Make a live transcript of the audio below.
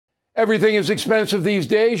Everything is expensive these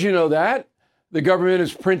days, you know that. The government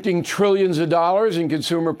is printing trillions of dollars and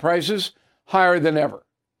consumer prices higher than ever.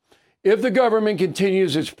 If the government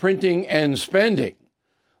continues its printing and spending,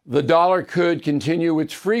 the dollar could continue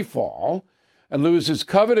its free fall and lose its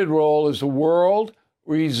coveted role as the world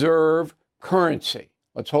reserve currency.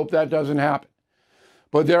 Let's hope that doesn't happen.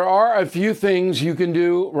 But there are a few things you can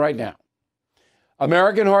do right now.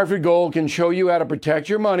 American Hartford Gold can show you how to protect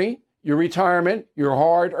your money, your retirement, your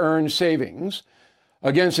hard-earned savings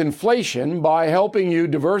against inflation by helping you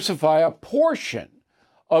diversify a portion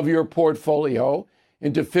of your portfolio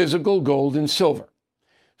into physical gold and silver.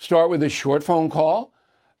 Start with a short phone call,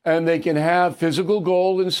 and they can have physical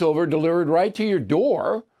gold and silver delivered right to your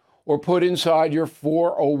door or put inside your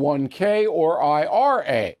 401k or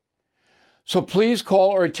IRA. So please call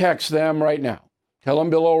or text them right now. Tell them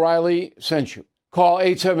Bill O'Reilly sent you. Call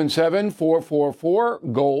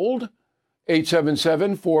 877-444-GOLD,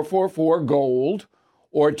 877-444-GOLD,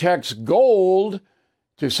 or text GOLD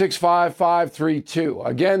to 65532.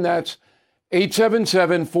 Again, that's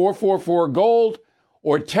 877-444-GOLD,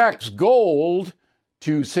 or text GOLD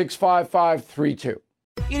to 65532.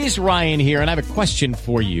 It is Ryan here, and I have a question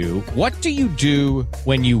for you. What do you do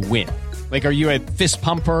when you win? Like, are you a fist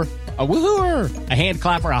pumper, a woo-hooer, a hand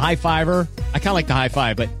clapper, a high fiver? I kind of like the high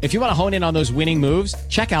five, but if you want to hone in on those winning moves,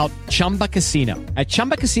 check out Chumba Casino. At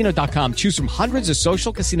ChumbaCasino.com, choose from hundreds of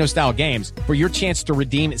social casino-style games for your chance to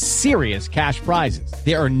redeem serious cash prizes.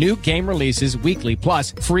 There are new game releases weekly,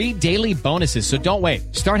 plus free daily bonuses, so don't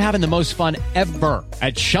wait. Start having the most fun ever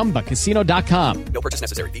at ChumbaCasino.com. No purchase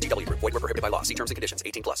necessary. VGW. Void where prohibited by law. See terms and conditions.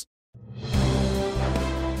 18+.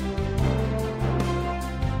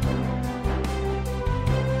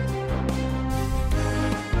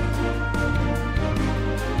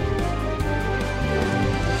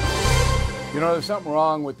 You know, there's something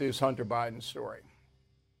wrong with this Hunter Biden story.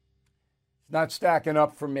 It's not stacking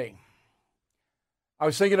up for me. I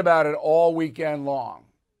was thinking about it all weekend long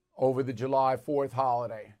over the July 4th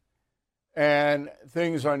holiday, and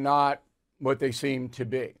things are not what they seem to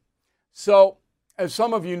be. So, as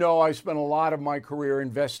some of you know, I spent a lot of my career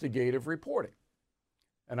investigative reporting,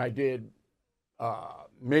 and I did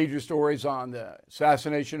major stories on the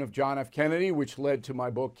assassination of John F. Kennedy, which led to my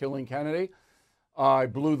book, Killing Kennedy. I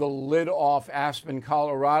blew the lid off Aspen,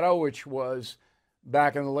 Colorado, which was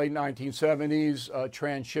back in the late 1970s,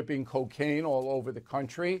 transshipping cocaine all over the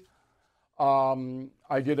country.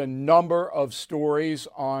 I did a number of stories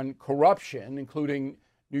on corruption, including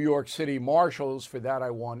New York City marshals. For that,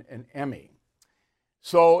 I won an Emmy.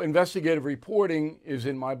 So investigative reporting is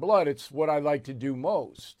in my blood. It's what I like to do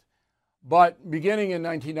most. But beginning in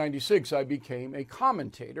 1996, I became a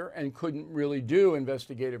commentator and couldn't really do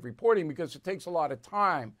investigative reporting because it takes a lot of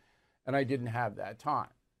time, and I didn't have that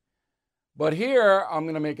time. But here, I'm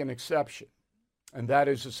going to make an exception, and that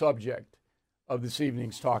is the subject of this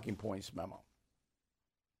evening's Talking Points memo.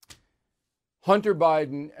 Hunter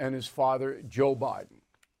Biden and his father, Joe Biden.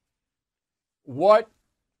 What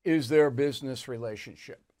is their business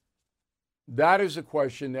relationship? That is a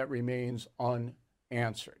question that remains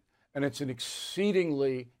unanswered. And it's an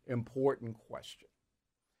exceedingly important question.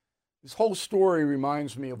 This whole story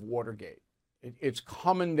reminds me of Watergate. It's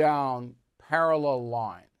coming down parallel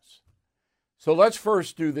lines. So let's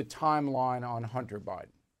first do the timeline on Hunter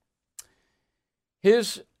Biden.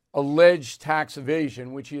 His alleged tax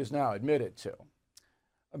evasion, which he has now admitted to,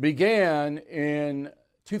 began in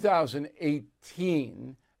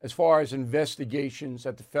 2018 as far as investigations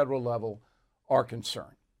at the federal level are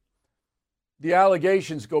concerned. The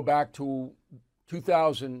allegations go back to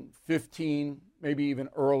 2015, maybe even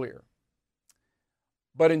earlier.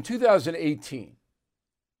 But in 2018,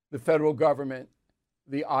 the federal government,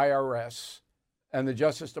 the IRS, and the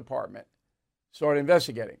Justice Department started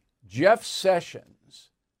investigating. Jeff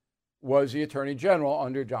Sessions was the Attorney General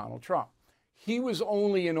under Donald Trump. He was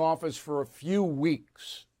only in office for a few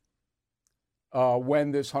weeks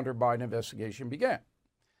when this Hunter Biden investigation began.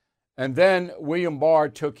 And then William Barr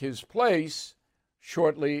took his place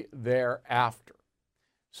shortly thereafter.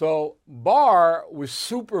 So Barr was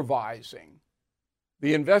supervising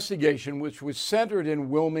the investigation, which was centered in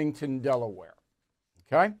Wilmington, Delaware.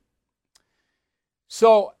 Okay?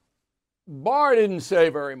 So Barr didn't say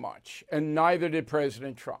very much, and neither did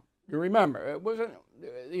President Trump. You remember, it wasn't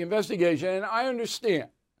the investigation, and I understand.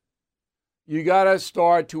 You got to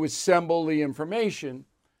start to assemble the information,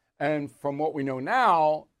 and from what we know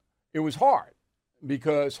now, it was hard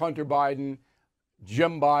because Hunter Biden,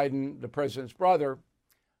 Jim Biden, the president's brother,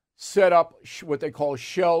 set up what they call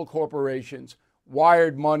shell corporations,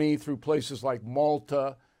 wired money through places like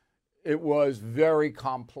Malta. It was very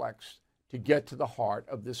complex to get to the heart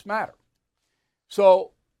of this matter.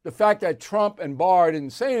 So the fact that Trump and Barr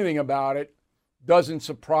didn't say anything about it doesn't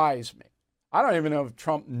surprise me. I don't even know if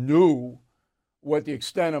Trump knew what the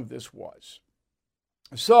extent of this was.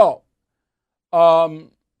 So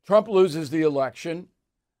Trump loses the election.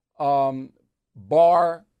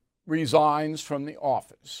 Barr resigns from the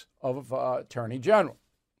office of Attorney General.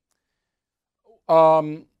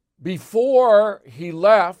 Before he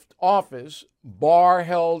left office, Barr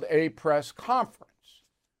held a press conference.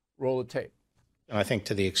 Roll the tape. And I think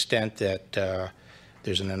to the extent that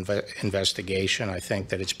there's an investigation, I think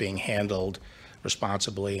that it's being handled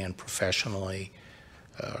responsibly and professionally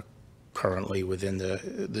currently within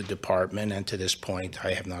the department. And to this point,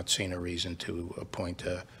 I have not seen a reason to appoint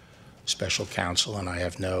a special counsel, and I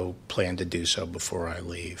have no plan to do so before I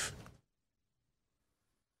leave.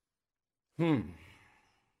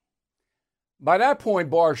 By that point,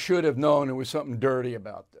 Barr should have known there was something dirty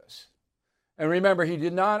about this. And remember, he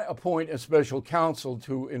did not appoint a special counsel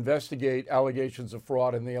to investigate allegations of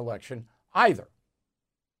fraud in the election either.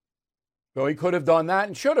 Though he could have done that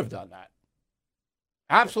and should have done that.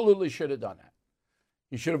 Absolutely should have done that.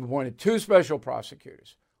 He should have appointed two special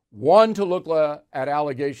prosecutors. One to look at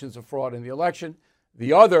allegations of fraud in the election.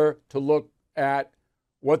 The other to look at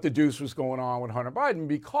what the deuce was going on with Hunter Biden,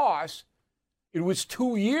 because it was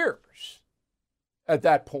 2 years at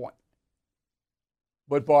that point.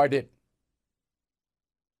 But Barr didn't.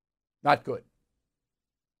 Not good.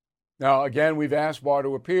 Now, again, we've asked Barr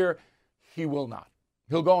to appear. He will not.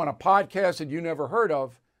 He'll go on a podcast that you never heard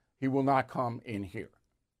of. He will not come in here.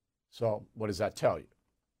 So what does that tell you?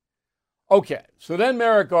 Okay, so then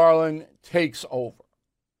Merrick Garland takes over.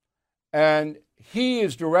 And he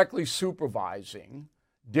is directly supervising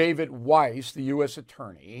David Weiss, the U.S.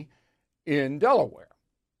 attorney in Delaware.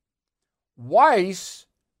 Weiss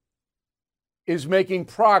is making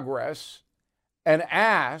progress and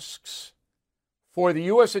asks for the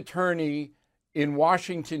U.S. attorney in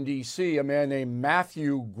Washington, D.C., a man named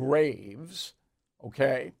Matthew Graves,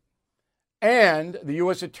 okay, and the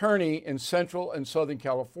U.S. attorney in Central and Southern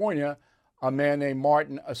California, a man named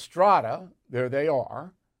Martin Estrada, there they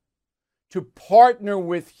are, to partner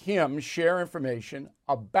with him, share information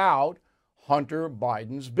about Hunter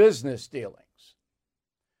Biden's business dealings.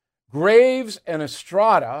 Graves and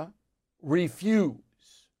Estrada refuse.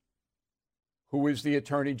 Who is the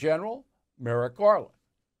Attorney General? Merrick Garland.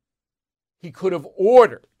 He could have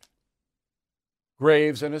ordered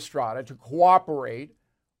Graves and Estrada to cooperate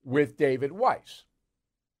with David Weiss.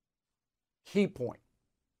 Key point.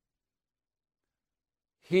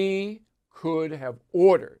 He could have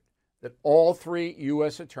ordered that all three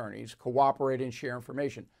U.S. attorneys cooperate and share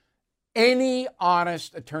information. Any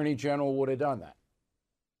honest attorney general would have done that.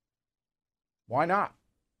 Why not?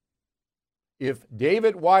 If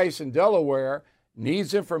David Weiss in Delaware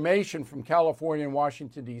needs information from California and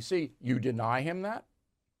Washington, D.C., you deny him that?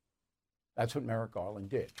 That's what Merrick Garland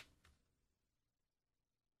did.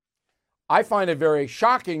 I find it very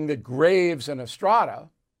shocking that Graves and Estrada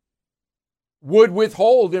would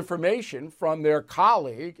withhold information from their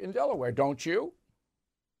colleague in Delaware. Don't you?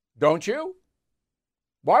 Don't you?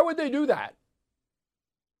 Why would they do that?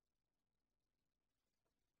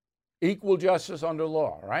 Equal justice under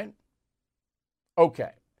law, right?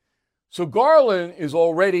 Okay. So Garland is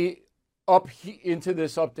already up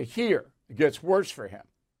to here. It gets worse for him.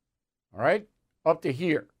 All right? Up to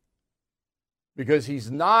here. Because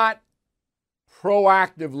he's not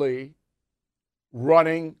proactively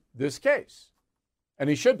running this case. And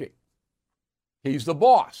he should be. He's the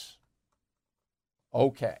boss.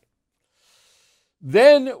 Okay.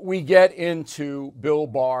 Then we get into Bill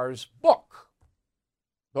Barr's book.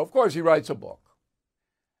 So, of course, he writes a book.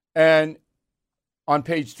 And on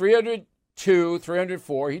page 302,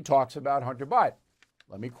 304, he talks about Hunter Biden.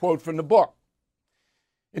 Let me quote from the book.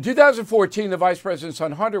 In 2014, the vice president's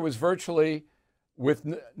son, Hunter, was virtually with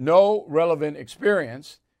no relevant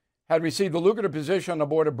experience, had received a lucrative position on the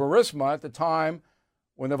board of Burisma at the time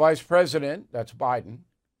when the vice president, that's Biden,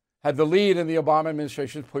 had the lead in the Obama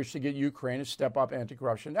administration's push to get Ukraine to step up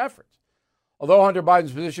anti-corruption efforts. Although Hunter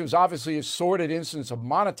Biden's position was obviously a sordid instance of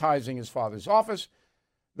monetizing his father's office,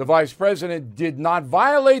 the vice president did not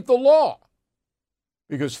violate the law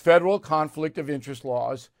because federal conflict of interest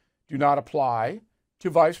laws do not apply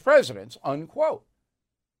to vice presidents, unquote.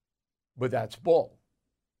 But that's bull.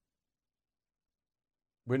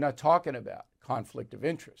 We're not talking about conflict of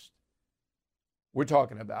interest. We're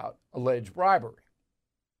talking about alleged bribery.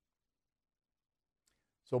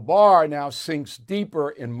 So Barr now sinks deeper,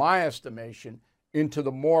 in my estimation, into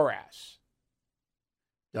the morass.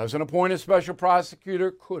 Doesn't appoint a special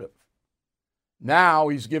prosecutor, could have. Now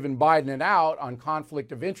he's given Biden an out on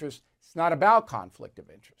conflict of interest. It's not about conflict of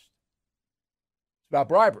interest. It's about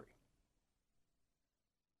bribery.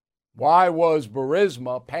 Why was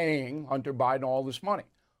Burisma paying Hunter Biden all this money?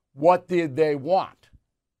 What did they want?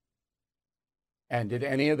 And did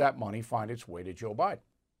any of that money find its way to Joe Biden?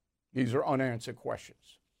 These are unanswered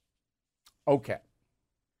questions. Okay.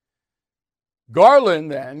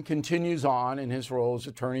 Garland then continues on in his role as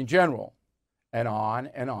Attorney General, and on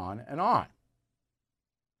and on and on.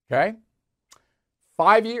 Okay?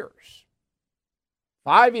 5 years.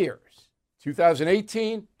 5 years.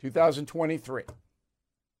 2018, 2023.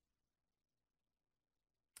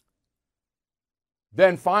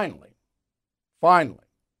 Then finally,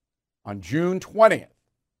 on June 20th,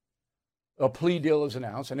 a plea deal is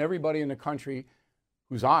announced, and everybody in the country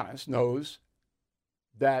who's honest knows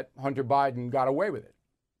that Hunter Biden got away with it.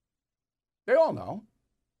 They all know.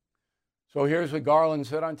 So here's what Garland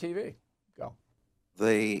said on TV. Go.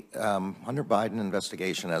 The Hunter Biden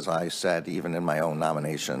investigation, as I said, even in my own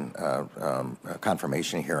nomination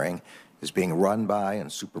confirmation hearing, is being run by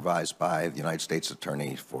and supervised by the United States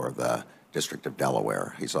Attorney for the District of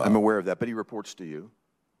Delaware. I'm aware of that, but he reports to you.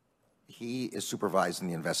 He is supervising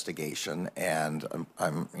the investigation, and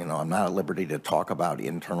I'm not at liberty to talk about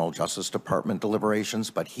internal Justice Department deliberations,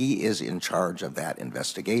 but he is in charge of that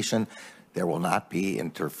investigation. There will not be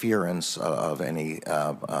interference of any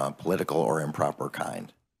political or improper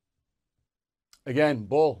kind. Again,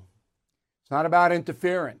 bull. It's not about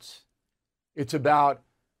interference. It's about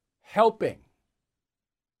helping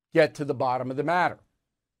get to the bottom of the matter.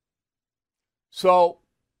 So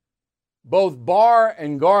both Barr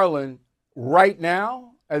and Garland right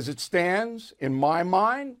now, as it stands, in my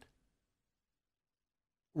mind,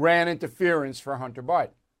 ran interference for Hunter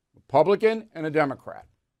Biden, Republican and a Democrat.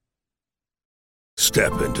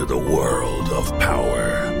 Step into the world of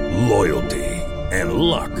power, loyalty, and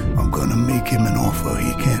luck. I'm gonna make him an offer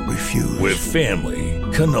he can't refuse. With family,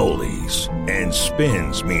 cannolis, and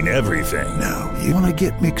spins mean everything. Now, you wanna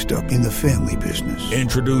get mixed up in the family business.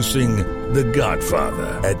 Introducing The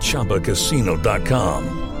Godfather at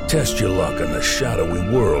ChumbaCasino.com. Test your luck in the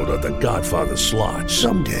shadowy world of The Godfather slot.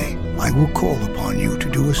 Someday, I will call upon you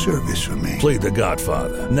to do a service for me. Play The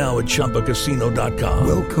Godfather now at ChumbaCasino.com.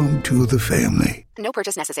 Welcome to the family. No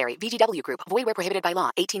purchase necessary. VGW Group. Void where prohibited by law.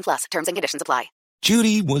 18 plus. Terms and conditions apply.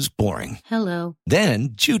 Judy was boring. Hello. Then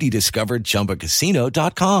Judy discovered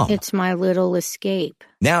ChumbaCasino.com. It's my little escape.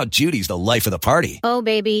 Now Judy's the life of the party. Oh,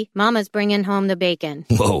 baby, mama's bringing home the bacon.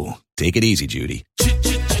 Whoa, take it easy, Judy.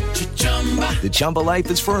 The Chumba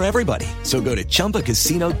life is for everybody. So go to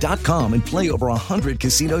ChumbaCasino.com and play over 100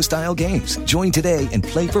 casino-style games. Join today and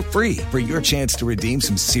play for free for your chance to redeem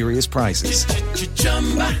some serious prizes.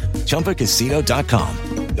 ChumbaCasino.com.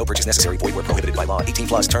 No purchase necessary. Void where prohibited by law. 18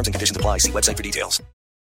 plus terms and conditions apply. See website for details.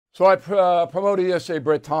 So I promoted yesterday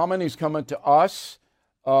Brett Tallman. He's coming to us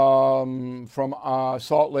from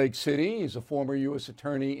Salt Lake City. He's a former U.S.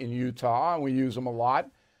 attorney in Utah, and we use him a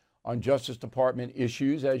lot on Justice Department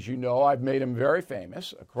issues. As you know, I've made him very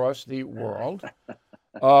famous across the world.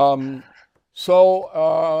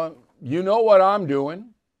 So you know what I'm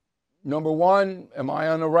doing. Number one, am I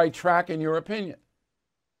on the right track in your opinion?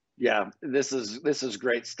 Yeah, this is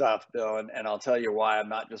great stuff, Bill, and I'll tell you why I'm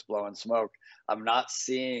not just blowing smoke. I'm not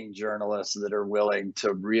seeing journalists that are willing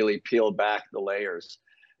to really peel back the layers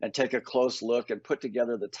and take a close look and put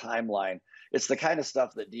together the timeline. It's the kind of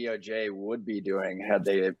stuff that DOJ would be doing had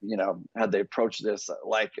they approached this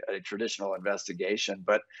like a traditional investigation.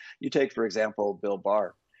 But you take, for example, Bill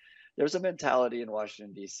Barr. There's a mentality in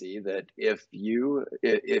Washington, D.C. that if you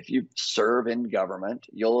serve in government,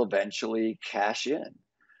 you'll eventually cash in.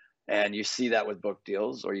 And you see that with book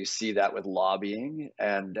deals, or you see that with lobbying.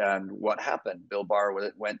 And what happened? Bill Barr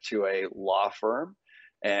went to a law firm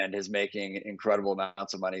and is making incredible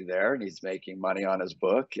amounts of money there. And he's making money on his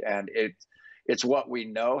book. And it's what we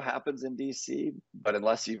know happens in D.C., but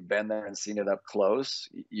unless you've been there and seen it up close,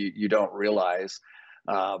 you don't realize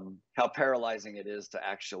how paralyzing it is to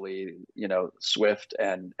actually, swift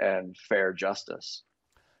and fair justice.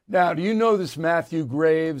 Now, do you know this Matthew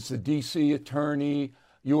Graves, the D.C. attorney,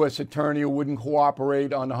 U.S. attorney who wouldn't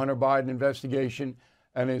cooperate on the Hunter Biden investigation,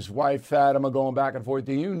 and his wife Fatima going back and forth?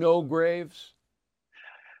 Do you know Graves?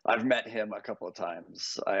 I've met him a couple of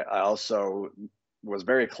times. I also was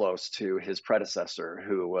very close to his predecessor,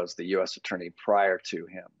 who was the U.S. attorney prior to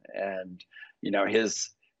him. And,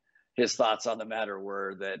 his thoughts on the matter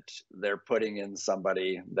were that they're putting in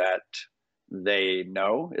somebody that they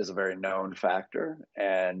know is a very known factor.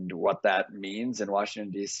 And what that means in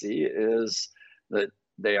Washington, D.C. is that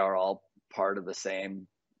they are all part of the same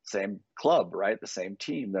same club, right? The same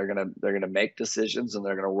team. They're gonna make decisions, and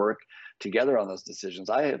they're gonna work together on those decisions.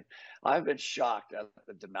 I've been shocked at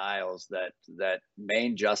the denials that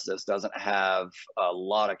Main Justice doesn't have a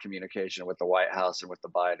lot of communication with the White House and with the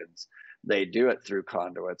Bidens. They do it through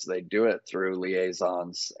conduits. They do it through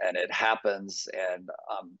liaisons, and it happens. And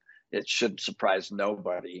it should surprise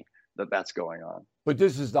nobody that that's going on. But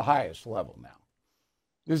this is the highest level now.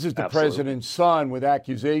 This is the Absolutely. president's son with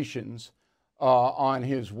accusations on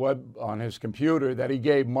his computer that he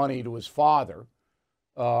gave money to his father,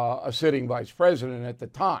 a sitting vice president at the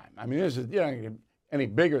time. I mean, this is any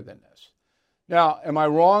bigger than this. Now, am I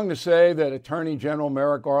wrong to say that Attorney General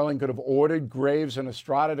Merrick Garland could have ordered Graves and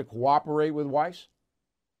Estrada to cooperate with Weiss?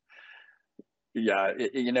 Yeah,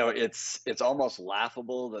 it's almost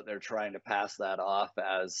laughable that they're trying to pass that off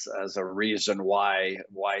as a reason why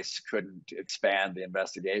Weiss couldn't expand the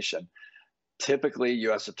investigation. Typically,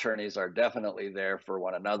 U.S. attorneys are definitely there for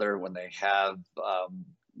one another when they have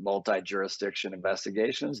multi-jurisdiction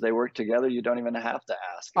investigations. They work together. You don't even have to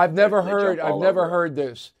ask. I've never heard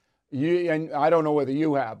this. And I don't know whether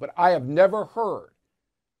you have, but I have never heard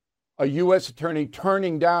a U.S. attorney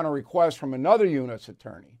turning down a request from another U.S.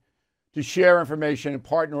 attorney to share information and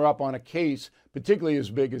partner up on a case, particularly as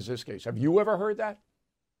big as this case. Have you ever heard that?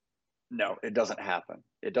 No, it doesn't happen.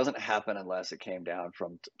 It doesn't happen unless it came down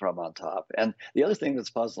from on top. And the other thing that's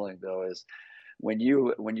puzzling, though, is when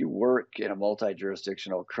you work in a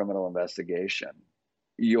multi-jurisdictional criminal investigation,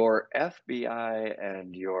 your FBI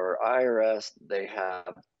and your IRS, they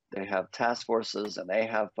have task forces and they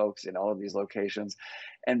have folks in all of these locations.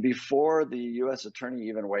 And before the U.S. attorney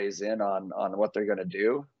even weighs in on what they're going to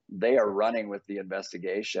do, they are running with the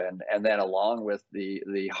investigation. And then along with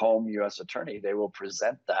the home U.S. attorney, they will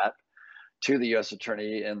present that to the U.S.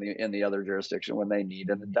 attorney in the other jurisdiction when they need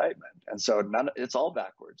an indictment. And so it's all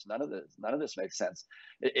backwards. None of this makes sense.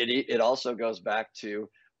 It also goes back to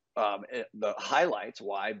the highlights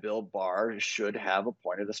why Bill Barr should have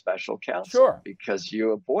appointed a special counsel. Sure. Because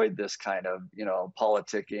you avoid this kind of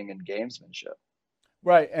politicking and gamesmanship.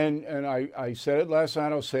 Right, and I said it last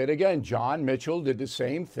night, I'll say it again. John Mitchell did the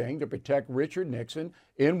same thing to protect Richard Nixon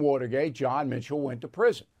in Watergate. John Mitchell went to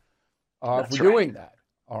prison for doing that,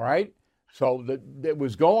 all right? So it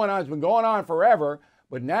was going on, it's been going on forever,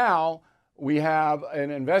 but now we have an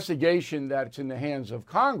investigation that's in the hands of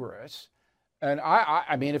Congress. And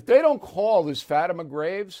I mean, if they don't call this Fatima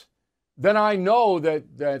Graves, then I know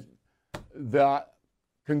that the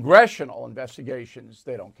congressional investigations,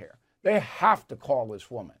 they don't care. They have to call this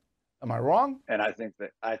woman. Am I wrong? And I think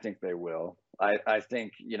they will. I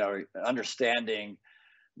think, understanding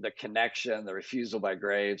the connection, the refusal by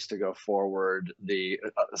Graves to go forward, the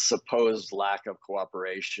supposed lack of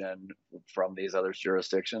cooperation from these other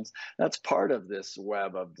jurisdictions, that's part of this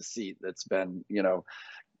web of deceit that's been,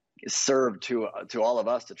 served to all of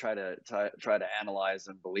us to try to analyze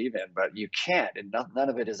and believe in, but you can't, and none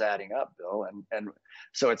of it is adding up, Bill. And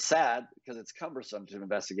so it's sad because it's cumbersome to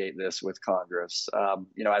investigate this with Congress.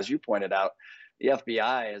 As you pointed out, the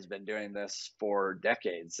FBI has been doing this for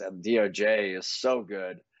decades, and DOJ is so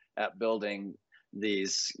good at building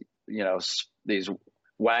these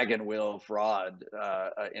wagon wheel fraud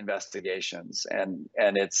investigations, and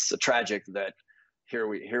it's tragic that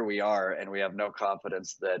here we are, and we have no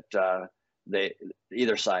confidence that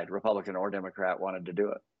either side, Republican or Democrat, wanted to do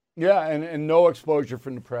it. Yeah, and no exposure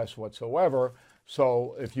from the press whatsoever.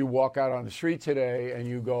 So if you walk out on the street today and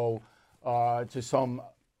you go to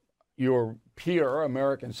your peer,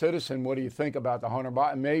 American citizen, what do you think about the Hunter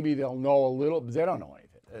Biden? Maybe they'll know a little, but they don't know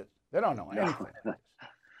anything. They don't know anything.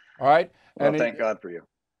 All right? Well, thank God for you.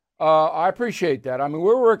 I appreciate that. I mean,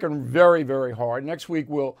 we're working very, very hard. Next week,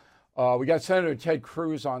 we got Senator Ted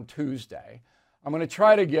Cruz on Tuesday. I'm going to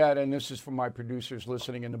try to get, and this is for my producers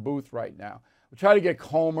listening in the booth right now, we'll try to get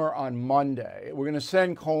Comer on Monday. We're going to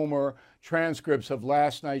send Comer transcripts of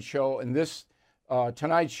last night's show and this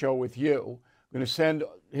tonight's show with you. We're going to send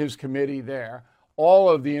his committee there all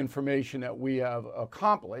of the information that we have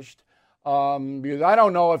accomplished. Because I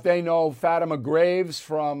don't know if they know Fatima Graves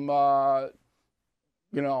from, the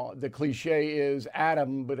cliche is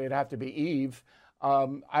Adam, but it'd have to be Eve.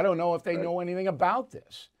 I don't know if they know anything about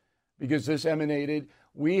this because this emanated.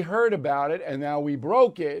 We heard about it and now we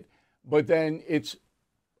broke it, but then it's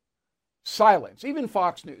silence. Even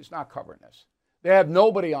Fox News not covering this. They have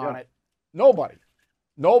nobody on it.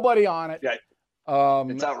 Nobody on it. Yeah.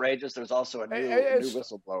 It's outrageous. There's also a new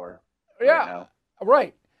whistleblower. Yeah,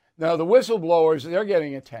 right. Now, the whistleblowers, they're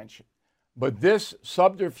getting attention, but this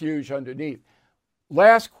subterfuge underneath.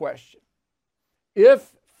 Last question.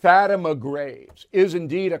 If Fatima Graves is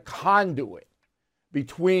indeed a conduit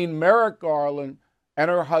between Merrick Garland and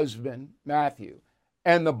her husband, Matthew,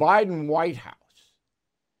 and the Biden White House.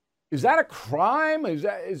 Is that a crime? Is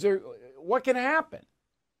there, what can happen?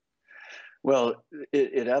 Well,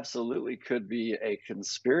 it absolutely could be a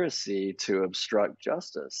conspiracy to obstruct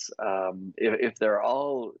justice. If they're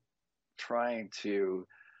all trying to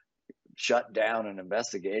shut down an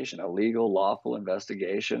investigation, a legal, lawful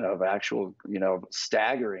investigation of actual,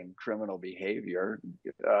 staggering criminal behavior,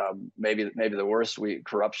 maybe the worst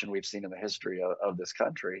corruption we've seen in the history of this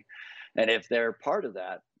country, and if they're part of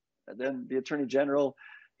that, then the Attorney General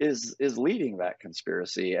is leading that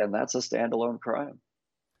conspiracy, and that's a standalone crime.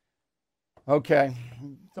 Okay.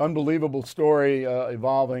 Unbelievable story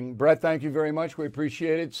evolving. Brett, thank you very much. We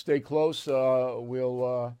appreciate it. Stay close.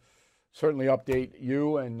 We'll certainly update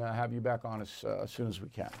you and have you back on as soon as we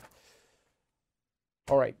can.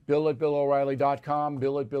 All right. Bill@BillO'Reilly.com.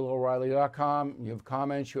 Bill@BillO'Reilly.com. You have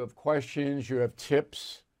comments, you have questions, you have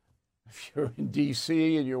tips. If you're in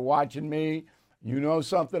D.C. and you're watching me, you know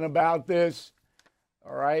something about this.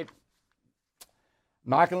 All right. I'm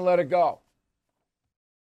not going to let it go.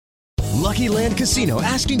 Lucky Land Casino,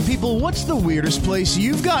 asking people, what's the weirdest place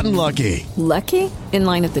you've gotten lucky? Lucky? In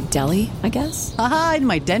line at the deli, I guess? Aha, in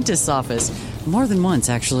my dentist's office. More than once,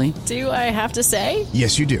 actually. Do I have to say?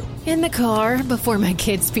 Yes, you do. In the car before my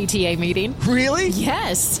kids' PTA meeting. Really?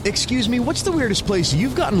 Yes. Excuse me, what's the weirdest place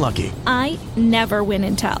you've gotten lucky? I never win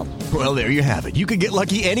and tell. Well, there you have it. You can get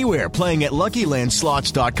lucky anywhere, playing at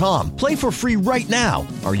LuckyLandSlots.com. Play for free right now.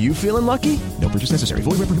 Are you feeling lucky? No purchase necessary.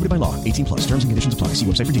 Void where prohibited by law. 18+. Terms and conditions apply. See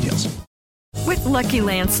website for details. With Lucky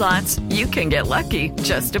Land Slots, you can get lucky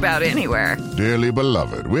just about anywhere. Dearly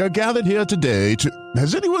beloved, we are gathered here today to...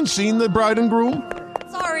 Has anyone seen the bride and groom?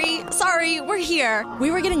 Sorry, we're here.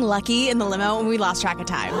 We were getting lucky in the limo and we lost track of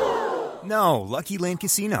time. No, Lucky Land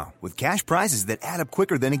Casino, with cash prizes that add up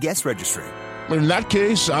quicker than a guest registry. In that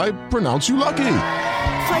case, I pronounce you lucky.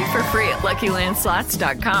 Play for free at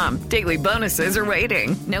LuckyLandSlots.com. Daily bonuses are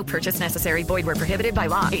waiting. No purchase necessary. Void where prohibited by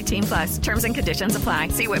law. 18+. Terms and conditions apply.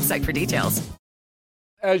 See website for details.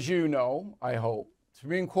 As you know, I hope,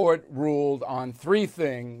 Supreme Court ruled on 3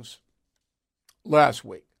 things last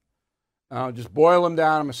week. I'll just boil them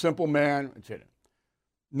down. I'm a simple man. It's it.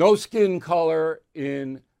 No skin color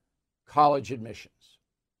in college admissions.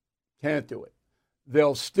 Can't do it.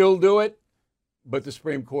 They'll still do it, but the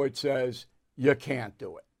Supreme Court says you can't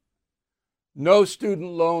do it. No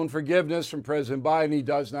student loan forgiveness from President Biden. He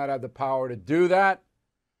does not have the power to do that.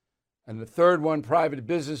 And the third one, private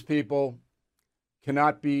business people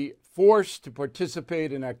cannot be forced to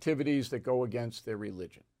participate in activities that go against their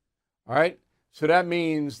religion. All right? So that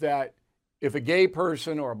means that if a gay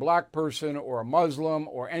person or a black person or a Muslim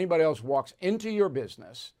or anybody else walks into your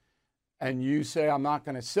business and you say, I'm not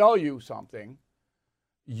going to sell you something,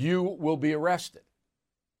 you will be arrested.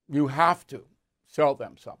 You have to sell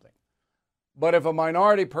them something. But if a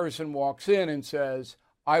minority person walks in and says,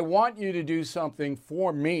 I want you to do something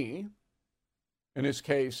for me, in this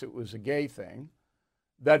case it was a gay thing,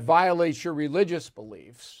 that violates your religious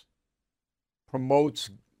beliefs, promotes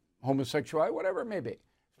homosexuality, whatever it may be,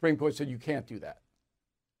 Supreme Court said you can't do that.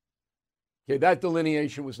 Okay, that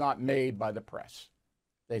delineation was not made by the press.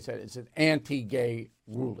 They said it's an anti-gay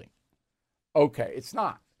ruling. Okay, it's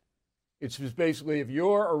not. It's just basically if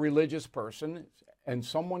you're a religious person and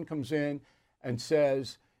someone comes in and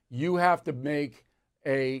says you have to make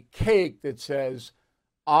a cake that says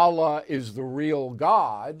Allah is the real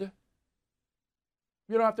God,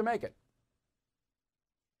 you don't have to make it.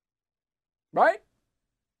 Right?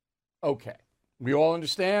 Okay. We all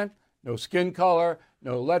understand. No skin color,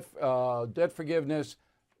 no debt forgiveness,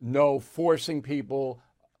 no forcing people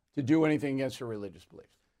to do anything against their religious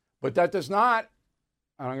beliefs. But that does not,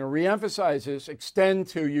 and I'm going to reemphasize this, extend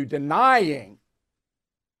to you denying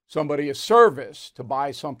somebody a service to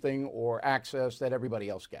buy something or access that everybody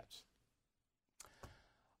else gets.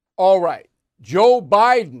 All right. Joe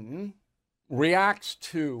Biden reacts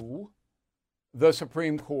to the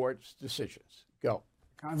Supreme Court's decisions. Go.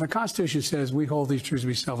 The Constitution says we hold these truths to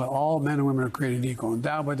be self, that all men and women are created equal,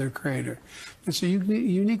 endowed by their Creator. It's a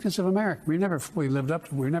uniqueness of America. We've never fully lived up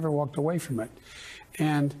to it. We've never walked away from it.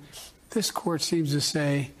 And this court seems to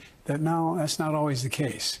say that no, that's not always the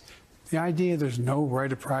case. The idea there's no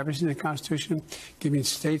right of privacy in the Constitution, giving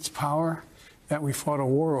states power that we fought a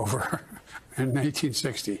war over in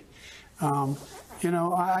 1860.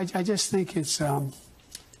 I just think it's...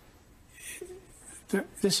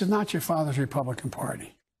 this is not your father's Republican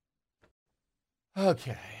Party.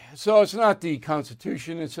 Okay, so it's not the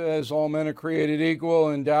Constitution. It says all men are created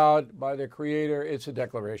equal, endowed by their Creator. It's a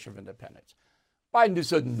Declaration of Independence. Biden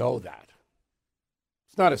just doesn't know that.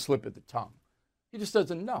 It's not a slip of the tongue. He just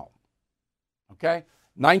doesn't know. Okay?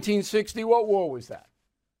 1960, what war was that?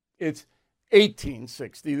 It's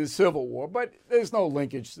 1860, the Civil War, but there's no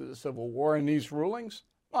linkage to the Civil War in these rulings.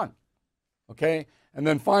 None. Okay? And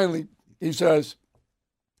then finally, he says,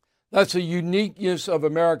 that's a uniqueness of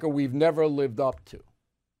America we've never lived up to.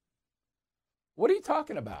 What are you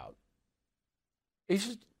talking about? He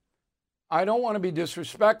says, I don't want to be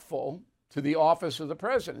disrespectful to the office of the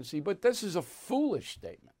presidency, but this is a foolish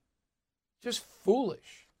statement. Just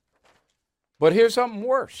foolish. But here's something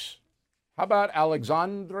worse. How about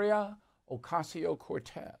Alexandria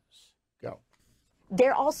Ocasio-Cortez? Go.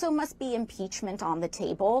 There also must be impeachment on the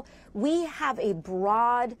table. We have a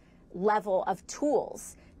broad level of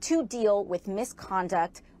tools to deal with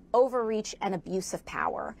misconduct, overreach, and abuse of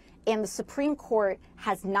power. And the Supreme Court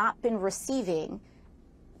has not been receiving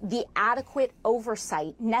the adequate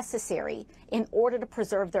oversight necessary in order to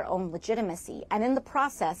preserve their own legitimacy. And in the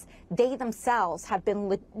process, they themselves have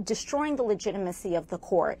been destroying the legitimacy of the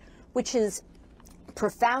court, which is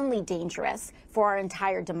profoundly dangerous for our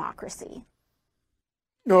entire democracy.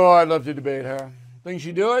 Oh, I'd love to debate her. Think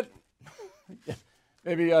she do it?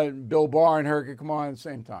 Maybe Bill Barr and her could come on at the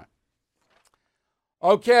same time.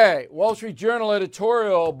 Okay, Wall Street Journal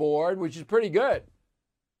editorial board, which is pretty good.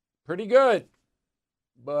 Pretty good.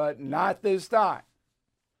 But not this time.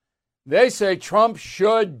 They say Trump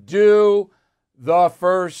should do the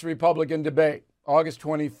first Republican debate. August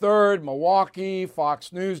 23rd, Milwaukee,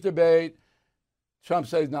 Fox News debate. Trump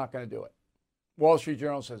says he's not going to do it. Wall Street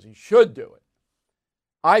Journal says he should do it.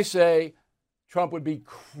 I say Trump would be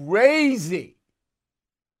crazy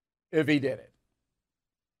if he did it.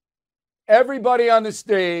 Everybody on the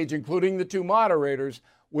stage, including the two moderators,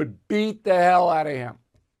 would beat the hell out of him.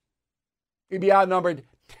 He'd be outnumbered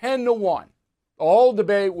 10-1. The whole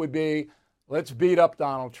debate would be, let's beat up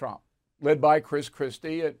Donald Trump, led by Chris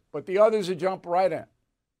Christie, but the others would jump right in.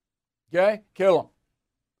 Okay? Kill him.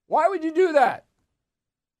 Why would you do that?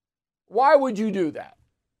 Why would you do that?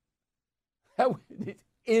 That would be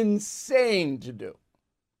insane to do.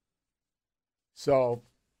 So,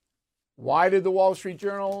 why did the Wall Street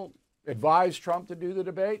Journal advise Trump to do the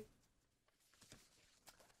debate?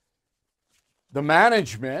 The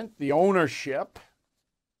management, the ownership,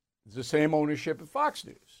 is the same ownership at Fox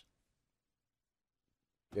News.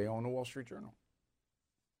 They own the Wall Street Journal.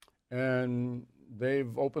 And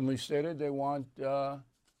they've openly stated they want the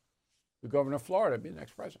governor of Florida to be the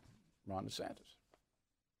next president, Ron DeSantis.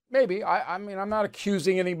 Maybe. I mean, I'm not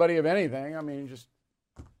accusing anybody of anything. I mean, just,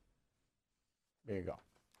 there you go.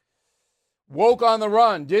 Woke on the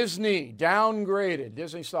run. Disney downgraded.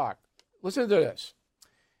 Disney stock. Listen to this.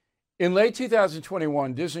 In late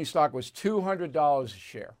 2021, Disney stock was $200 a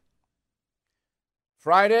share.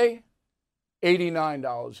 Friday,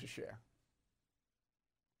 $89 a share.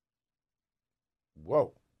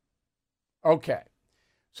 Whoa. Okay.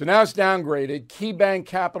 So now it's downgraded. KeyBank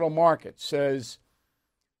Capital Markets says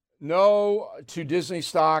no to Disney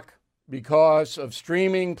stock because of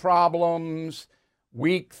streaming problems,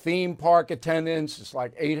 weak theme park attendance. It's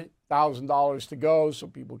like $8,000 to go, so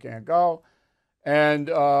people can't go. And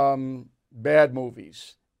bad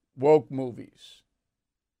movies, woke movies.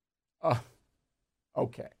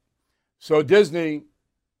 Okay. So Disney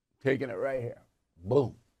taking it right here.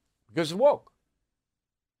 Boom. Because it's woke.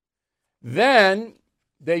 Then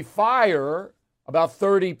they fire about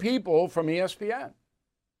 30 people from ESPN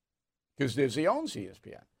because Disney owns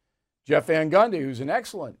ESPN. Jeff Van Gundy, who's an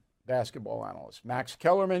excellent basketball analyst. Max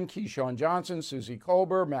Kellerman, Keyshawn Johnson, Suzy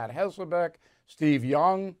Kolber, Matt Hasselbeck, Steve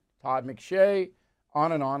Young, Todd McShay,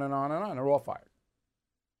 on and on and on and on. They're all fired.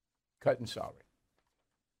 Cutting salary.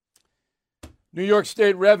 New York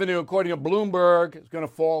State revenue, according to Bloomberg, is going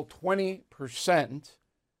to fall 20%.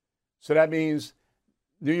 So that means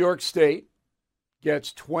New York State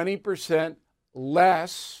gets 20%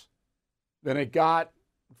 less than it got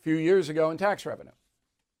a few years ago in tax revenue.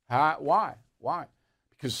 Why?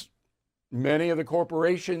 Because many of the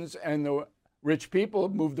corporations and the rich people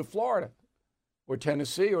have moved to Florida or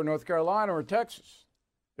Tennessee or North Carolina or Texas.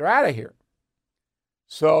 They're out of here.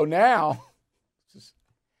 So now, this is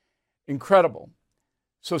incredible.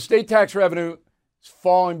 So state tax revenue is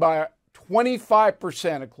falling by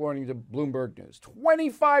 25%, according to Bloomberg News.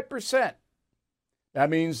 25%. That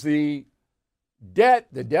means the debt,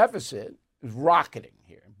 the deficit, is rocketing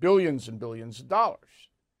here. Billions and billions of dollars.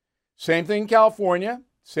 Same thing in California.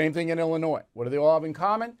 Same thing in Illinois. What do they all have in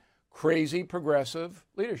common? Crazy progressive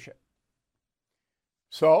leadership.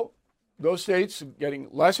 So those states are getting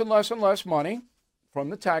less and less and less money from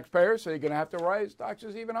the taxpayers, so they're going to have to raise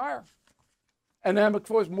taxes even higher. And then, of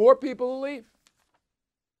course, more people will leave.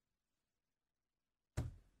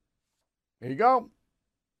 There you go.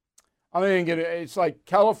 I'm thinking it's like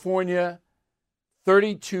California,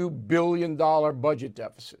 $32 billion budget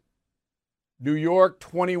deficit. New York,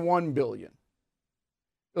 $21 billion.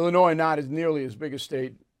 Illinois, not as nearly as big a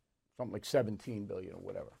state, something like $17 billion or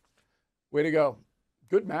whatever. Way to go.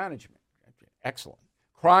 Good management. Excellent.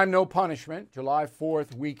 Crime, no punishment. July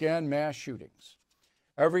 4th weekend, mass shootings.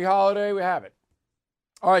 Every holiday we have it.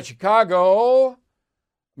 All right, Chicago,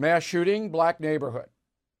 mass shooting, black neighborhood.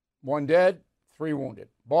 1 dead, 3 wounded.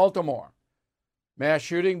 Baltimore, mass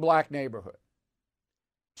shooting, black neighborhood.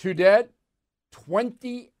 2 dead,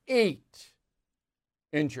 28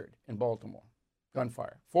 injured in Baltimore.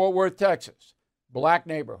 Gunfire. Fort Worth, Texas, black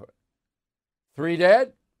neighborhood. 3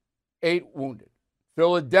 dead, 8 wounded.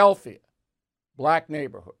 Philadelphia, black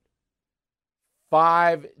neighborhood.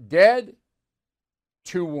 5 dead,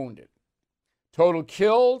 2 wounded. Total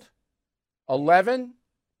killed, 11.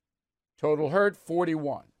 Total hurt,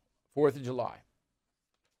 41. 4th of July.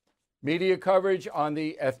 Media coverage on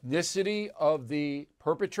the ethnicity of the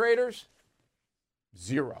perpetrators,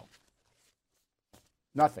 0.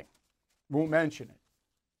 Nothing. Won't mention it.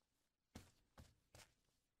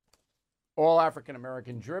 All African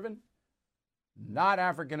American driven, not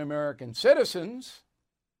African American citizens,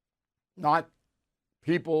 not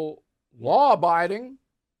people law abiding,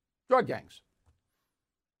 drug gangs.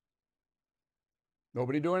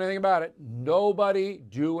 Nobody doing anything about it. Nobody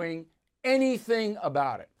doing anything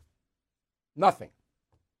about it. Nothing.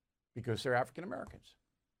 Because they're African Americans.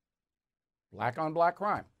 Black on black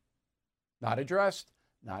crime. Not addressed,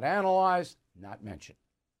 not analyzed, not mentioned.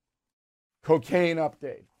 Cocaine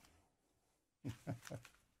update.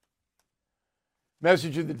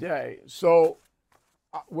 Message of the day. So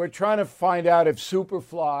we're trying to find out if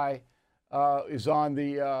Superfly is on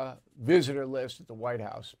the visitor list at the White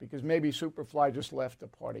House, because maybe Superfly just left a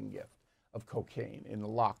parting gift of cocaine in the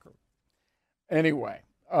locker. Anyway,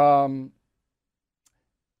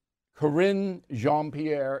 Karine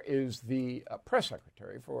Jean-Pierre is the press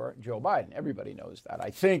secretary for Joe Biden. Everybody knows that. I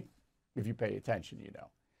think if you pay attention, you know.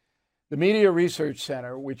 The Media Research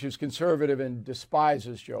Center, which is conservative and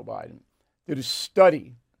despises Joe Biden, did a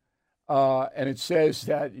study, and it says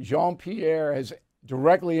that Jean-Pierre has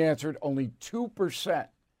directly answered only 2%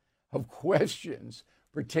 of questions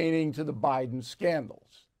pertaining to the Biden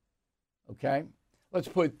scandals. Okay? Let's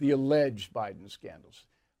put the alleged Biden scandals.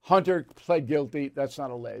 Hunter pled guilty. That's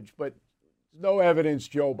not alleged, but no evidence,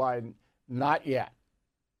 Joe Biden. Not yet.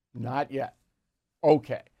 Not yet.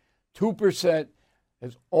 Okay. 2%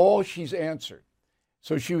 is all she's answered.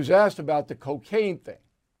 So she was asked about the cocaine thing.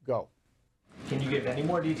 Go. Can you give any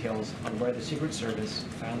more details on where the Secret Service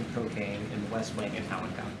found cocaine in the West Wing in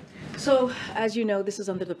Allen County? So, as you know, this is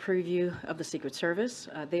under the purview of the Secret Service.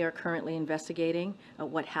 They are currently investigating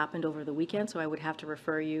what happened over the weekend, so I would have to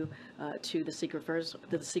refer you to the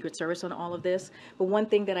Secret Service on all of this. But one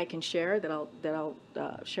thing that I can share, that I'll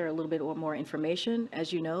share a little bit more information.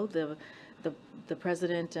 As you know, the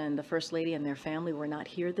President and the First Lady and their family were not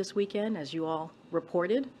here this weekend, as you all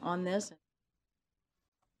reported on this.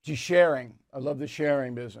 She's sharing. I love the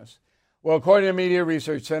sharing business. Well, according to the Media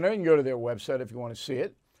Research Center, you can go to their website if you want to see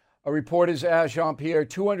it. A report has asked Jean-Pierre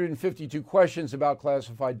 252 questions about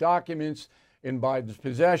classified documents in Biden's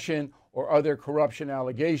possession or other corruption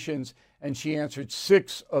allegations, and she answered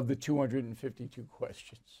 6 of the 252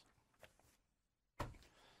 questions.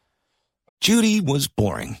 Judy was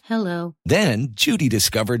boring. Hello. Then Judy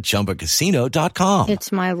discovered ChumbaCasino.com.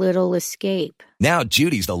 It's my little escape. Now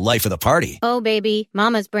Judy's the life of the party. Oh, baby,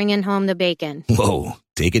 mama's bringing home the bacon. Whoa,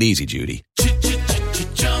 take it easy, Judy.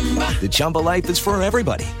 The Chumba life is for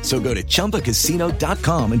everybody. So go to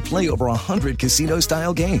ChumbaCasino.com and play over 100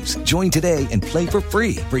 casino-style games. Join today and play for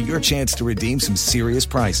free for your chance to redeem some serious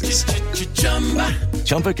prizes.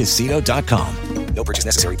 ChumbaCasino.com. No purchase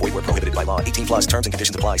necessary. Void where prohibited by law. 18+ terms and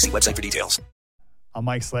conditions apply. See website for details. I'm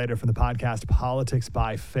Mike Slater from the podcast Politics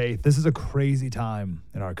by Faith. This is a crazy time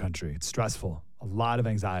in our country. It's stressful, a lot of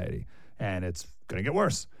anxiety, and it's going to get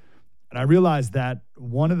worse. And I realized that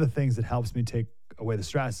one of the things that helps me take away the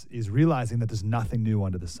stress is realizing that there's nothing new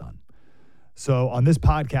under the sun. So on this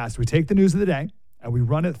podcast, we take the news of the day and we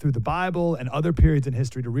run it through the Bible and other periods in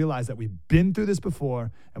history to realize that we've been through this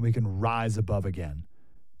before and we can rise above again.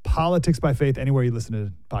 Politics by Faith, anywhere you listen to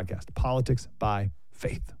the podcast. Politics by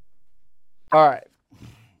Faith. All right.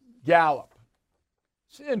 Gallup.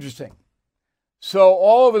 It's interesting. So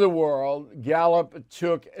all over the world, Gallup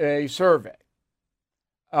took a survey.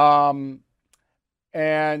 And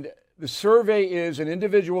the survey is in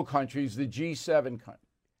individual countries, the G7 countries.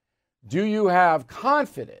 Do you have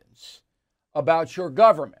confidence about your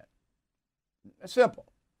government? It's simple.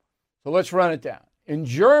 So let's run it down. In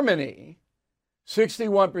Germany,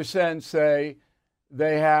 61% say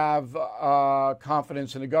they have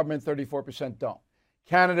confidence in the government, 34% don't.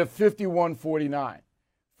 Canada, 51-49.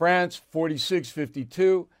 France,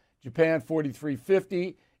 46-52. Japan,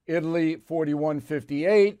 43-50. Italy,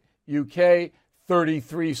 41-58. UK,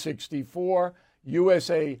 33-64.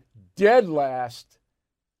 USA, dead last.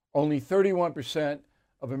 Only 31%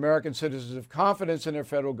 of American citizens have confidence in their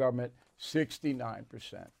federal government.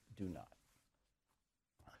 69% do not.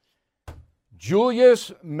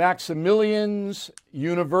 Julius Maximilians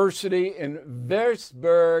University in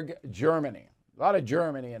Würzburg, Germany. A lot of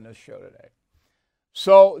Germany in this show today.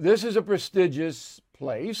 So this is a prestigious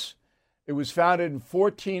place. It was founded in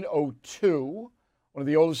 1402, one of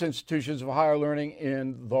the oldest institutions of higher learning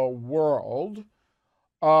in the world.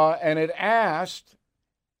 And it asked,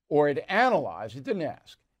 or it analyzed, it didn't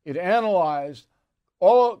ask, it analyzed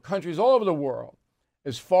all countries all over the world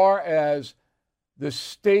as far as the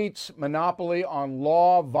state's monopoly on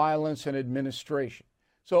law, violence, and administration.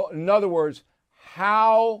 So, in other words,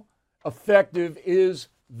 how effective is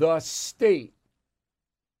the state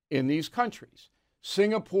in these countries?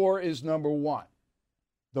 Singapore is number one,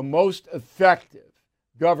 the most effective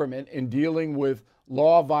government in dealing with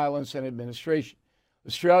law, violence, and administration.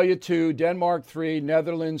 Australia 2, Denmark 3,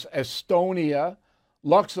 Netherlands, Estonia,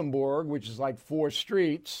 Luxembourg, which is like 4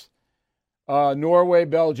 streets, Norway,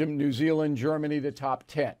 Belgium, New Zealand, Germany, the top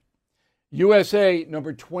 10. USA,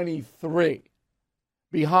 number 23,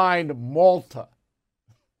 behind Malta.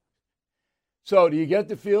 So do you get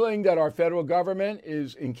the feeling that our federal government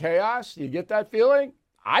is in chaos? Do you get that feeling?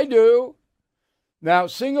 I do. Now,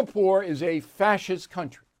 Singapore is a fascist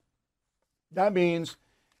country. That means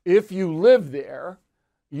if you live there,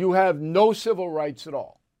 you have no civil rights at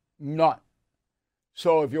all. None.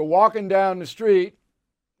 So if you're walking down the street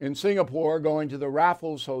in Singapore going to the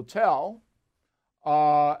Raffles Hotel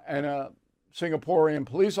and a Singaporean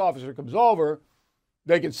police officer comes over,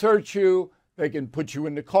 they can search you, they can put you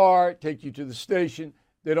in the car, take you to the station.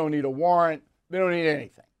 They don't need a warrant. They don't need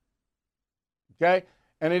anything. Okay?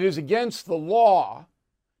 And it is against the law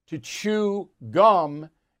to chew gum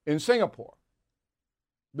in Singapore,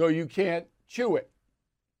 though you can't chew it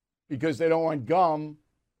because they don't want gum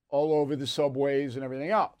all over the subways and everything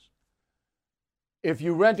else. If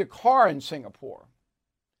you rent a car in Singapore,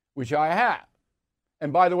 which I have,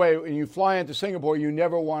 and by the way, when you fly into Singapore, you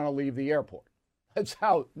never want to leave the airport. That's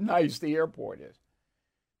how nice the airport is.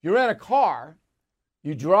 You rent a car,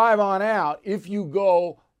 you drive on out. If you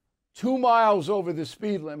go 2 miles over the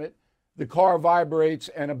speed limit, the car vibrates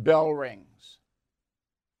and a bell rings.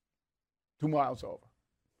 2 miles over.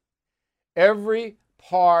 Every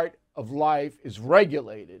part of life is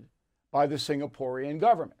regulated by the Singaporean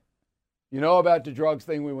government. You know about the drugs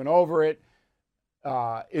thing, we went over it.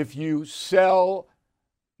 If you sell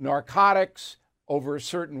narcotics over a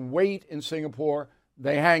certain weight in Singapore,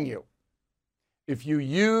 they hang you. If you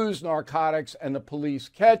use narcotics and the police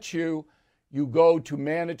catch you, you go to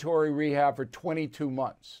mandatory rehab for 22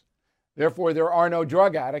 months. Therefore, there are no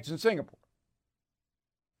drug addicts in Singapore.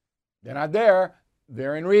 They're not there,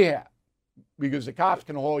 they're in rehab because the cops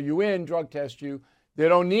can haul you in, drug test you. They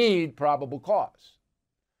don't need probable cause.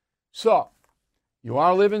 So, you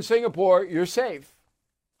want to live in Singapore, you're safe.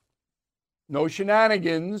 No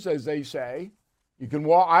shenanigans, as they say. You can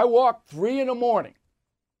walk. I walk 3 a.m,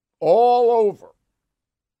 all over.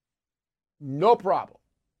 No problem.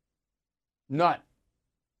 None.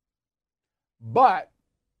 But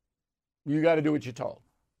you got to do what you're told.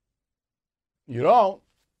 You don't,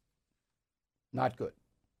 not good.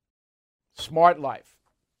 Smart life.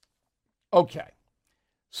 Okay.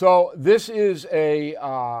 So this is a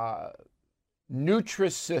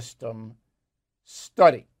Nutrisystem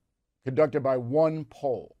study conducted by one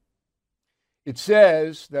poll. It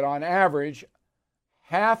says that on average,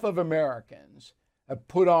 half of Americans have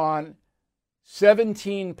put on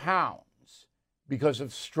 17 pounds because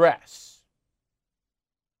of stress.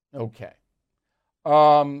 Okay.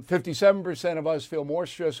 57% of us feel more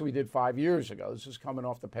stressed than we did 5 years ago. This is coming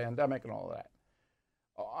off the pandemic and all of that.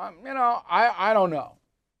 I don't know.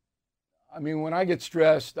 I mean, when I get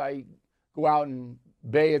stressed, I go out and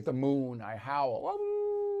bay at the moon. I howl.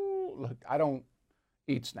 Look, I don't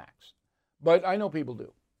eat snacks. But I know people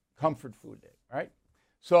do. Comfort food day, right?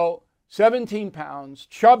 So 17 pounds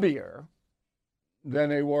chubbier than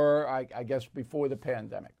they were, I guess, before the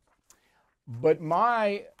pandemic. But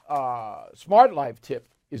my Smart Life tip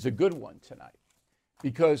is a good one tonight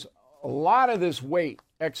because a lot of this weight,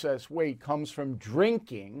 excess weight, comes from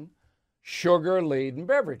drinking sugar-laden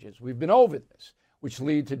beverages. We've been over this, which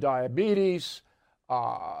lead to diabetes,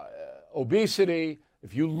 obesity.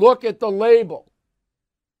 If you look at the label,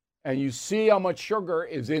 and you see how much sugar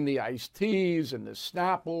is in the iced teas, in the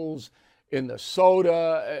Snapples, in the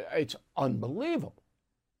soda. It's unbelievable.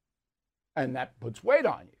 And that puts weight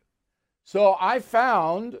on you. So I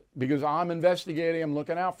found, because I'm investigating, I'm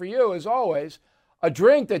looking out for you as always, a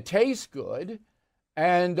drink that tastes good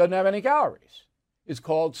and doesn't have any calories. It's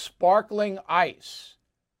called Sparkling Ice.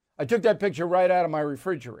 I took that picture right out of my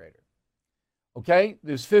refrigerator. Okay,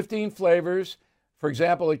 there's 15 flavors. For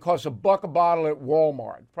example, it costs $1 a bottle at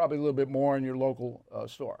Walmart, probably a little bit more in your local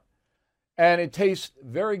store. And it tastes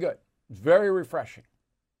very good. It's very refreshing.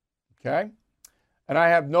 Okay? And I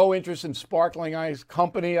have no interest in Sparkling Ice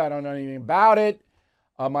Company. I don't know anything about it.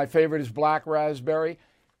 My favorite is Black Raspberry.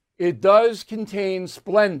 It does contain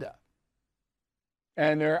Splenda.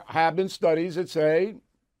 And there have been studies that say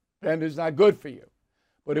Splenda is not good for you.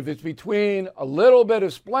 But if it's between a little bit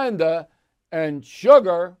of Splenda and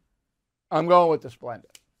sugar, I'm going with the Splenda.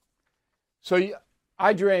 So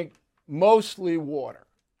I drink mostly water.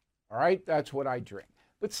 All right? That's what I drink.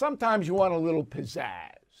 But sometimes you want a little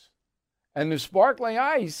pizzazz. And the Sparkling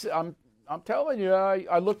Ice, I'm telling you,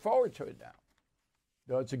 I look forward to it now.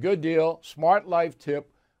 So it's a good deal. Smart life tip.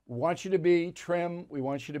 We want you to be trim. We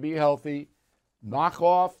want you to be healthy. Knock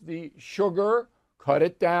off the sugar. Cut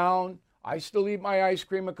it down. I still eat my ice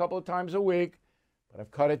cream a couple of times a week, but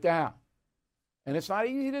I've cut it down. And it's not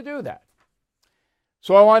easy to do that.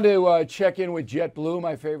 So I wanted to check in with JetBlue,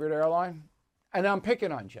 my favorite airline. And I'm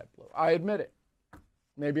picking on JetBlue. I admit it.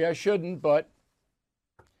 Maybe I shouldn't, but...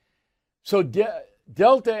 So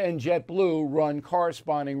Delta and JetBlue run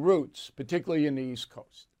corresponding routes, particularly in the East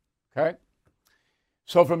Coast. Okay?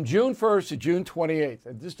 So from June 1st to June 28th,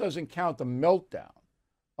 and this doesn't count the meltdown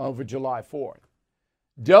over July 4th,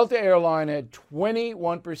 Delta Airline had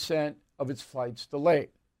 21% of its flights delayed.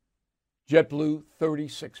 JetBlue,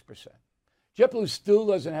 36%. JetBlue still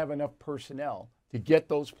doesn't have enough personnel to get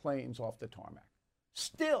those planes off the tarmac.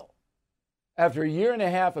 Still. After a year and a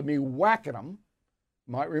half of me whacking them,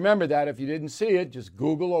 you might remember that if you didn't see it, just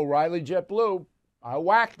Google O'Reilly JetBlue. I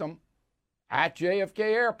whacked them at JFK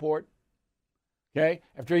Airport. Okay?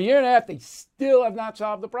 After a year and a half, they still have not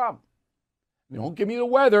solved the problem. They don't give me the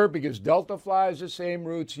weather because Delta flies the same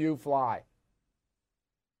routes you fly.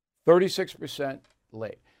 36%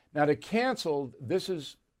 late. Now, to cancel, this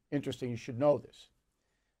is interesting. You should know this.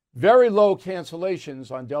 Very low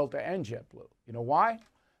cancellations on Delta and JetBlue. You know why?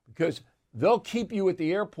 Because they'll keep you at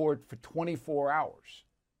the airport for 24 hours.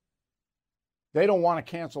 They don't want to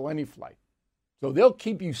cancel any flight. So they'll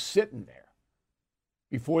keep you sitting there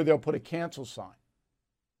before they'll put a cancel sign.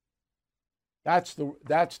 That's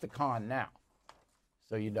the con now.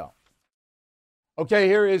 So you don't. Okay,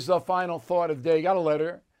 here is the final thought of the day. Got a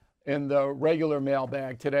letter in the regular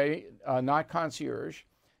mailbag today, not concierge.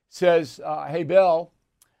 Says, hey, Bill,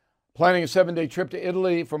 planning a 7-day trip to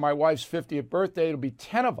Italy for my wife's 50th birthday. It'll be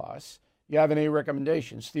 10 of us. You have any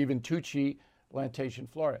recommendations? Stephen Tucci, Plantation,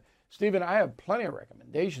 Florida. Stephen, I have plenty of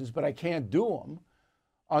recommendations, but I can't do them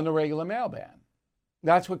on the regular mailbag.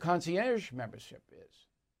 That's what concierge membership is.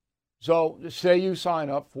 So say you sign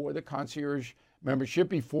up for the concierge membership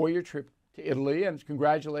before your trip to Italy, and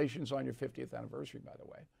congratulations on your 50th anniversary, by the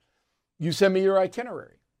way. You send me your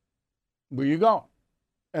itinerary. Where you going?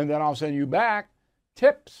 And then I'll send you back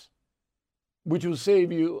tips, which will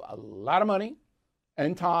save you a lot of money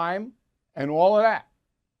and time and all of that.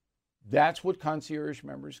 That's what concierge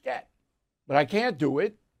members get. But I can't do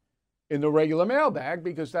it in the regular mailbag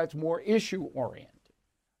because that's more issue-oriented.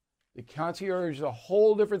 The concierge is a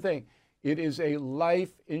whole different thing. It is a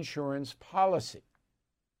life insurance policy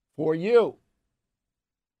for you.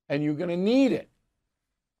 And you're going to need it.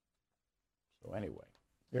 So anyway,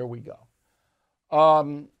 there we go.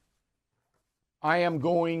 I am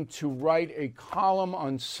going to write a column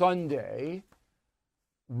on Sunday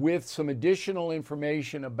with some additional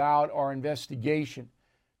information about our investigation,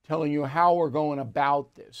 telling you how we're going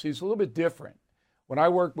about this. It's a little bit different. When I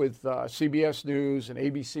worked with CBS News and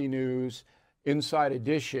ABC News, Inside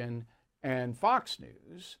Edition, and Fox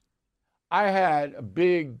News, I had a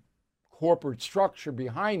big corporate structure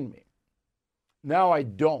behind me. Now I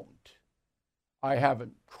don't. I have a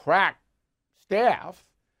crack staff,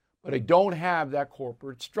 but I don't have that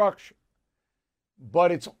corporate structure.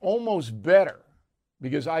 But it's almost better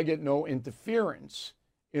because I get no interference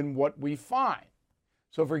in what we find.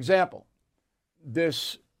 So, for example,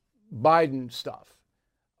 this Biden stuff,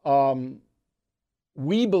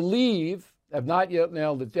 we believe, have not yet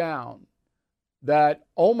nailed it down, that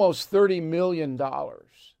almost $30 million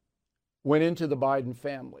went into the Biden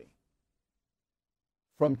family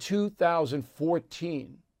from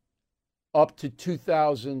 2014 up to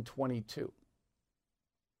 2022.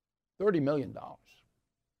 $30 million.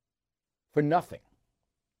 for nothing.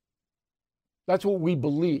 That's what we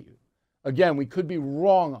believe. Again, we could be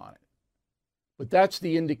wrong on it, but that's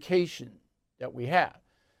the indication that we have.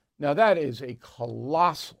 Now, that is a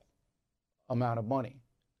colossal amount of money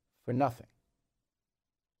for nothing.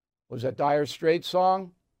 Was that Dire Straits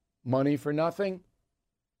song, Money for Nothing?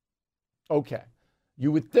 Okay.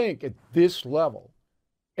 You would think at this level,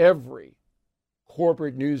 every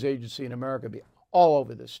corporate news agency in America would be all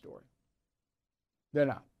over this story. They're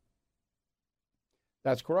not.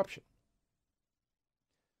 That's corruption.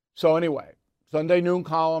 So anyway, Sunday noon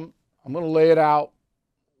column, I'm going to lay it out,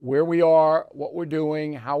 where we are, what we're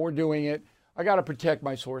doing, how we're doing it. I got to protect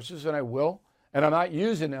my sources, and I will. And I'm not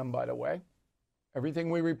using them, by the way. Everything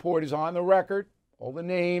we report is on the record, all the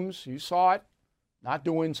names, you saw it. Not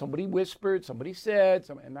doing somebody whispered, somebody said,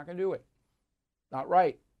 I'm not going to do it. Not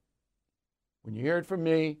right. When you hear it from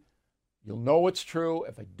me, you'll know it's true.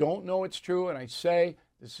 If I don't know it's true and I say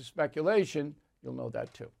this is speculation, you'll know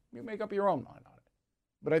that too. You make up your own mind on it.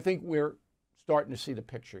 But I think we're starting to see the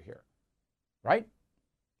picture here, right?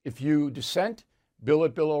 If you dissent,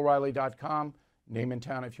 bill@BillO'Reilly.com. Name and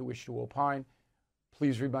town if you wish to opine.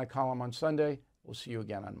 Please read my column on Sunday. We'll see you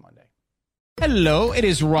again on Monday. Hello, it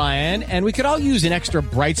is Ryan, and we could all use an extra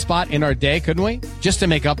bright spot in our day, couldn't we? Just to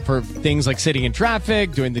make up for things like sitting in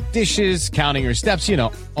traffic, doing the dishes, counting your steps,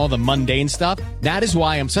 all the mundane stuff. That is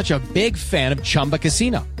why I'm such a big fan of Chumba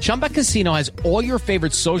Casino. Chumba Casino has all your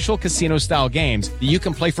favorite social casino-style games that you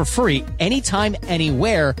can play for free anytime,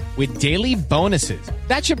 anywhere with daily bonuses.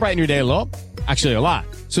 That should brighten your day a little. Actually, a lot.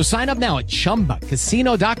 So sign up now at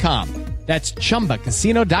ChumbaCasino.com. That's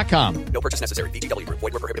ChumbaCasino.com. No purchase necessary. VGW Group.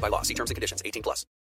 Void where prohibited by law. See terms and conditions. 18+.